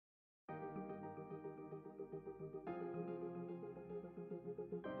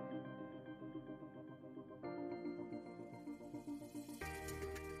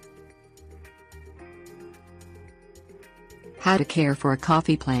How to care for a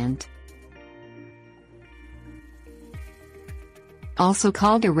coffee plant. Also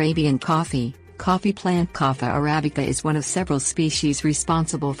called Arabian coffee, coffee plant Coffea Arabica is one of several species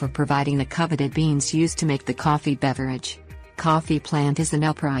responsible for providing the coveted beans used to make the coffee beverage. Coffee plant is an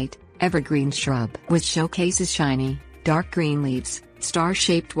upright, evergreen shrub which showcases shiny, dark green leaves,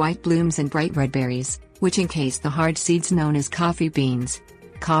 star-shaped white blooms and bright red berries, which encase the hard seeds known as coffee beans.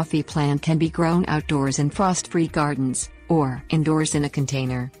 Coffee plant can be grown outdoors in frost-free gardens, or indoors in a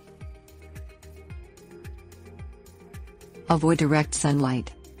container. Avoid direct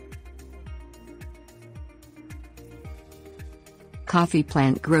sunlight. Coffee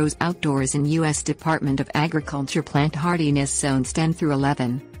plant grows outdoors in U.S. Department of Agriculture plant hardiness zones 10 through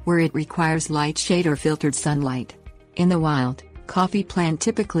 11, where it requires light shade or filtered sunlight. In the wild, coffee plant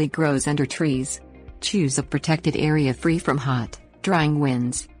typically grows under trees. Choose a protected area free from hot, drying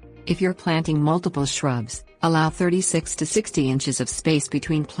winds. If you're planting multiple shrubs, allow 36 to 60 inches of space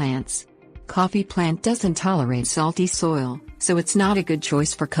between plants. Coffee plant doesn't tolerate salty soil, so it's not a good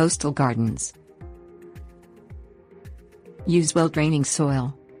choice for coastal gardens. Use well-draining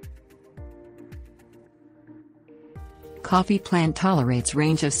soil. Coffee plant tolerates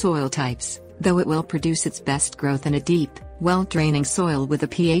range of soil types, though it will produce its best growth in a deep, well-draining soil with a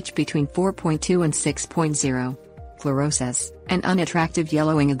pH between 4.2 and 6.0. Chlorosis, an unattractive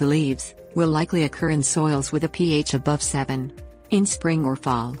yellowing of the leaves, will likely occur in soils with a pH above 7. In spring or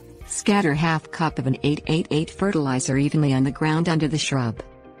fall, scatter half cup of an 888 fertilizer evenly on the ground under the shrub.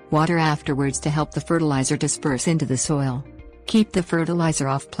 Water afterwards to help the fertilizer disperse into the soil. Keep the fertilizer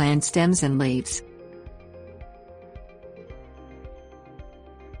off plant stems and leaves.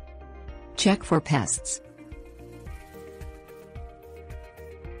 Check for pests.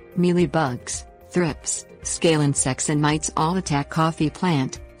 Mealybugs, thrips, scale insects and mites all attack coffee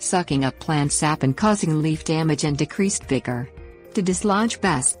plant, sucking up plant sap and causing leaf damage and decreased vigor. To dislodge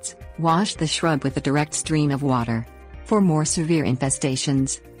pests, wash the shrub with a direct stream of water. For more severe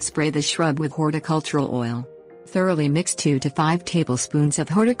infestations, spray the shrub with horticultural oil. Thoroughly mix 2 to 5 tablespoons of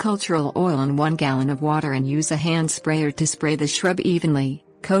horticultural oil in 1 gallon of water and use a hand sprayer to spray the shrub evenly,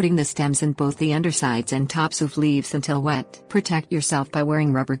 coating the stems and both the undersides and tops of leaves until wet. Protect yourself by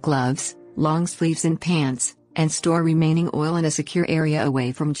wearing rubber gloves, long sleeves and pants, and store remaining oil in a secure area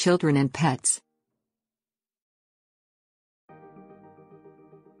away from children and pets.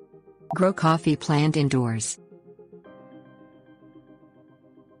 Grow coffee plant indoors.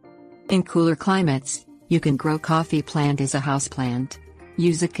 In cooler climates, you can grow coffee plant as a houseplant.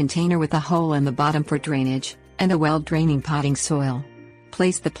 Use a container with a hole in the bottom for drainage, and a well-draining potting soil.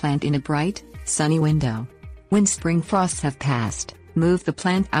 Place the plant in a bright, sunny window. When spring frosts have passed, move the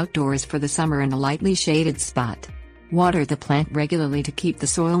plant outdoors for the summer in a lightly shaded spot. Water the plant regularly to keep the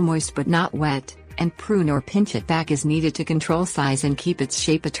soil moist but not wet, and prune or pinch it back as needed to control size and keep its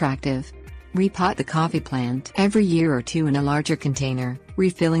shape attractive. Repot the coffee plant every year or two in a larger container,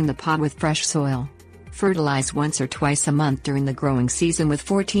 refilling the pot with fresh soil. Fertilize once or twice a month during the growing season with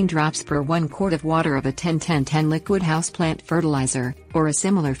 14 drops per 1 quart of water of a 10-10-10 liquid houseplant fertilizer, or a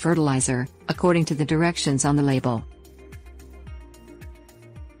similar fertilizer, according to the directions on the label.